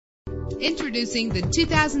Introducing the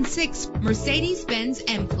 2006 Mercedes-Benz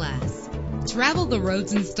M-Class. Travel the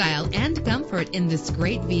roads in style and comfort in this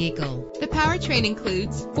great vehicle. The powertrain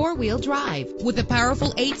includes four-wheel drive with a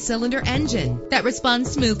powerful 8-cylinder engine that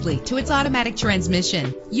responds smoothly to its automatic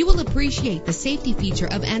transmission. You will appreciate the safety feature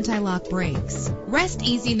of anti-lock brakes. Rest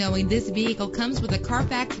easy knowing this vehicle comes with a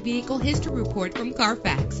Carfax Vehicle History Report from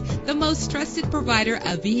Carfax, the most trusted provider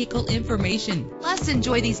of vehicle information. Plus,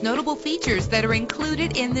 enjoy these notable features that are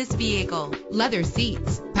included in this vehicle: leather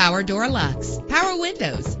seats, power door locks, power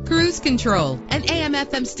windows, cruise control, an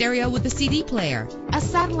AM/FM stereo with a CD player, a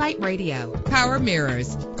satellite radio, power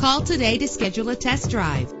mirrors. Call today to schedule a test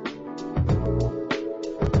drive.